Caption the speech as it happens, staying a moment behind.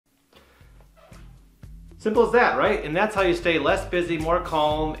Simple as that, right? And that's how you stay less busy, more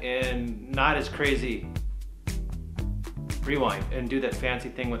calm, and not as crazy. Rewind and do that fancy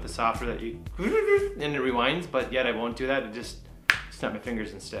thing with the software that you and it rewinds, but yet I won't do that. I just snap my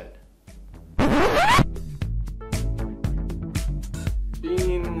fingers instead.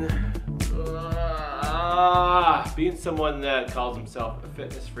 Being someone that calls himself a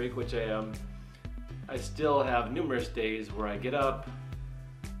fitness freak, which I am, I still have numerous days where I get up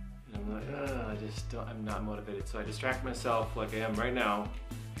and I'm like, I'm not motivated. So I distract myself like I am right now.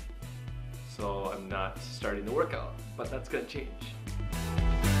 So I'm not starting the workout, but that's gonna change.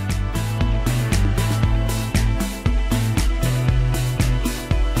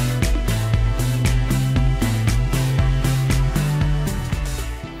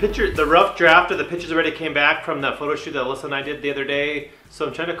 The rough draft of the pictures already came back from the photo shoot that Alyssa and I did the other day. So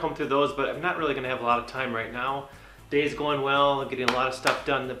I'm trying to comb through those, but I'm not really gonna have a lot of time right now. Day's going well, I'm getting a lot of stuff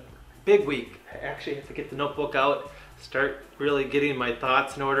done. The big week, I actually have to get the notebook out, start really getting my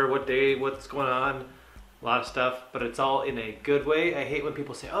thoughts in order, what's going on, a lot of stuff, but it's all in a good way. I hate when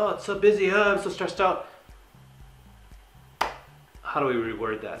people say, oh, it's so busy, oh, I'm so stressed out. How do we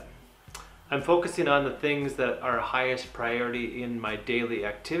reword that? I'm focusing on the things that are highest priority in my daily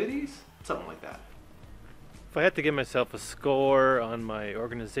activities, something like that. If I had to give myself a score on my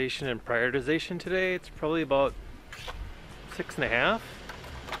organization and prioritization today, it's probably about 6.5.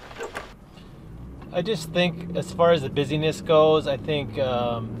 I just think as far as the busyness goes, I think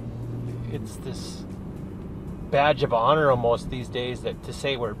it's this badge of honor almost these days that to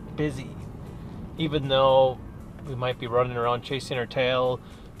say we're busy, even though we might be running around chasing our tail,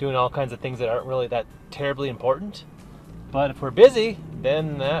 doing all kinds of things that aren't really that terribly important. But if we're busy,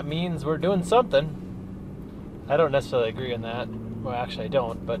 then that means we're doing something. I don't necessarily agree on that. Well, actually I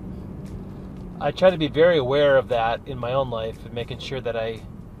don't, but I try to be very aware of that in my own life and making sure that I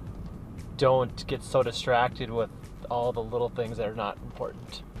don't get so distracted with all the little things that are not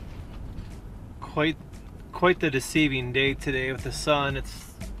important. Quite the deceiving day today with the sun.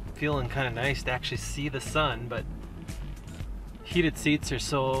 It's feeling kind of nice to actually see the sun, but heated seats are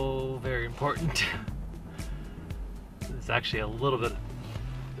so very important. There's actually a little bit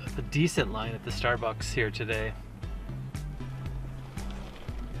of a decent line at the Starbucks here today.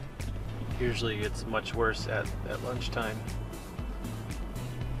 Usually it's much worse at lunchtime.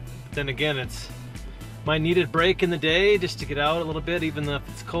 But then again, it's my needed break in the day just to get out a little bit, even though if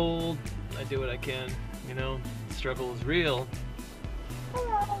it's cold, I do what I can. You know, the struggle is real.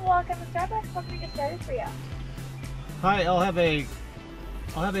 Hello, welcome to Starbucks. What can we get started for you? Hi, I'll have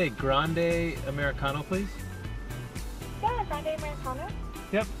a grande Americano, please. Yeah, grande Americano.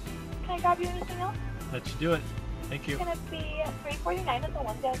 Yep. Can I grab you anything else? That should do it. Thank you. It's gonna be $3.49 at the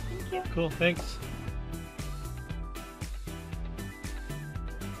one desk. Thank you. Cool, thanks.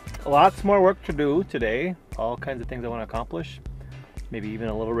 Lots more work to do today. All kinds of things I want to accomplish. Maybe even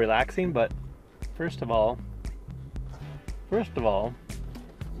a little relaxing, but first of all,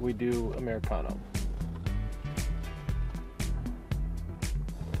 we do Americano.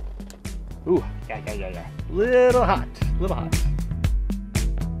 Ooh, yeah. Little hot.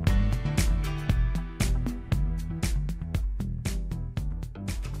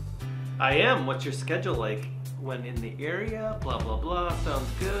 I am. What's your schedule like when in the area? Blah, blah, blah. Sounds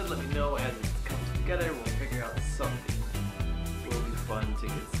good. Let me know as it comes together. We'll figure out something. It will be fun to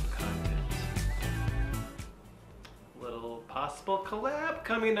get some content. Little possible collab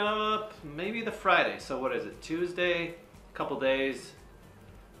coming up. Maybe the Friday. So what is it? Tuesday? A couple days.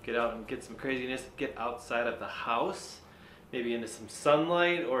 Get out and get some craziness. Get outside of the house. Maybe into some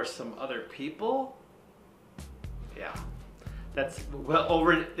sunlight or some other people. Yeah. That's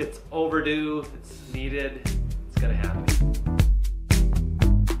it's overdue, it's needed, it's gonna happen.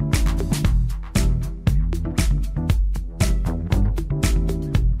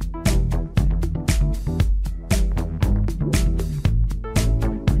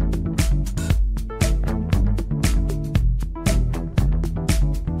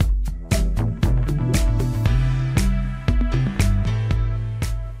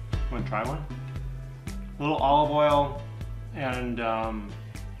 Wanna try one? A little olive oil and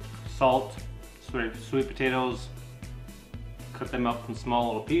salt, sweet potatoes, cut them up in small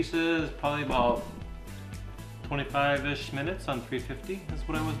little pieces, probably about 25-ish minutes on 350 is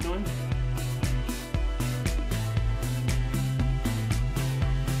what I was doing.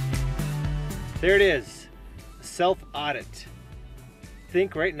 There it is, self-audit.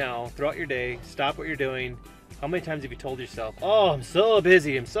 Think right now, throughout your day, stop what you're doing. How many times have you told yourself, oh, I'm so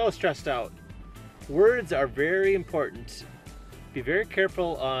busy, I'm so stressed out? Words are very important. Be very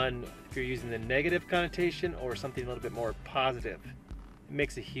careful on if you're using the negative connotation or something a little bit more positive. It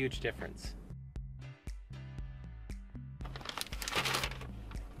makes a huge difference.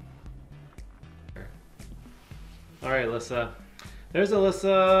 right, Alyssa. There's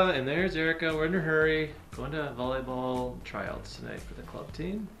Alyssa, and there's Erica. We're in a hurry. Going to volleyball tryouts tonight for the club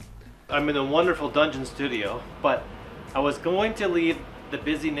team. I'm in a wonderful dungeon studio, but I was going to leave the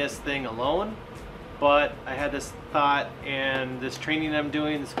busyness thing alone, but I had this thought, and this training I'm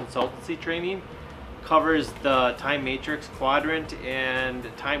doing, this consultancy training, covers the time matrix quadrant and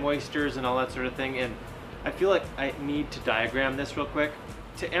time wasters and all that sort of thing, and I feel like I need to diagram this real quick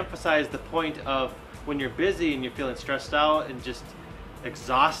to emphasize the point of when you're busy and you're feeling stressed out and just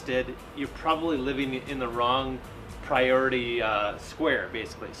exhausted, you're probably living in the wrong priority square,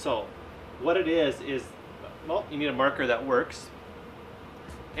 basically. So what it is, well, you need a marker that works.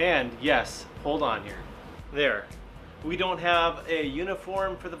 And yes, hold on here. There. We don't have a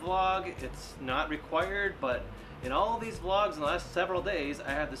uniform for the vlog. It's not required, but in all these vlogs in the last several days,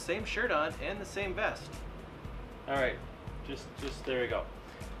 I have the same shirt on and the same vest. All right, just there we go.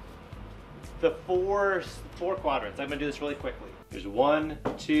 The four quadrants. I'm gonna do this really quickly. There's 1,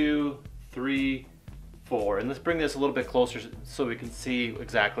 2, 3, 4. And let's bring this a little bit closer so we can see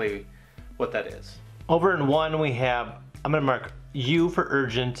exactly what that is. Over in 1 we have, I'm gonna mark U for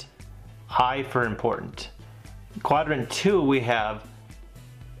urgent, I for important. Quadrant 2 we have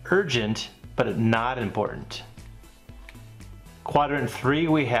urgent but not important. Quadrant 3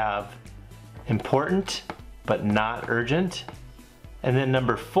 we have important but not urgent. And then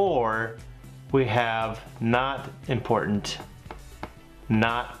number 4 we have not important,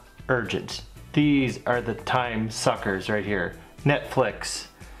 not urgent. These are the time suckers right here. Netflix,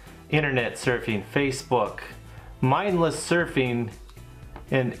 internet surfing, Facebook, mindless surfing,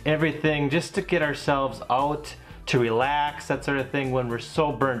 and everything just to get ourselves out, to relax, that sort of thing, when we're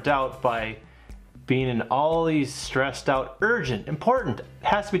so burnt out by being in all these stressed out, urgent, important,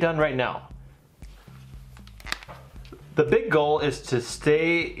 has to be done right now. The big goal is to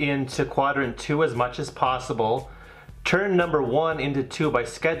stay into quadrant 2 as much as possible. Turn number 1 into 2 by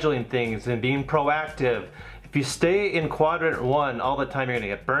scheduling things and being proactive. If you stay in quadrant 1 all the time, you're gonna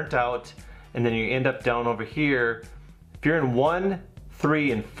get burnt out, and then you end up down over here. If you're in 1,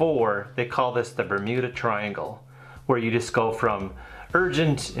 3, and 4, they call this the Bermuda Triangle, where you just go from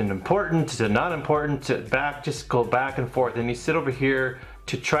urgent and important to not important to back, just go back and forth. And you sit over here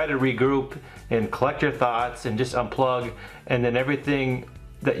to try to regroup and collect your thoughts and just unplug, and then everything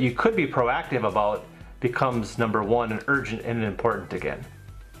that you could be proactive about becomes number 1 and urgent and important again.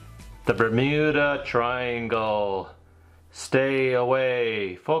 The Bermuda Triangle. Stay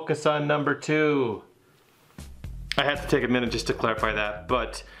away. Focus on number 2. I have to take a minute just to clarify that,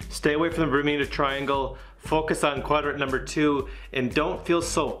 but stay away from the Bermuda Triangle, focus on quadrant number 2, and don't feel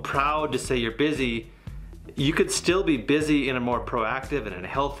so proud to say you're busy. You could still be busy in a more proactive and a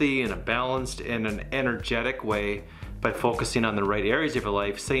healthy and a balanced and an energetic way by focusing on the right areas of your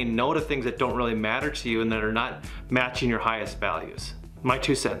life, saying no to things that don't really matter to you and that are not matching your highest values. My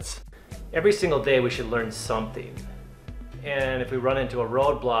 2 cents. Every single day we should learn something. And if we run into a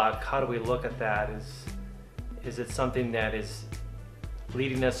roadblock, how do we look at that? Is it something that is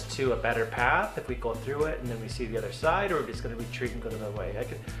leading us to a better path if we go through it and then we see the other side, or are we just going to retreat and go another way? I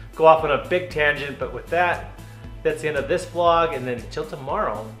could go off on a big tangent, but with that, that's the end of this vlog. And then until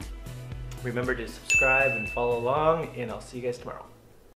tomorrow, remember to subscribe and follow along, and I'll see you guys tomorrow.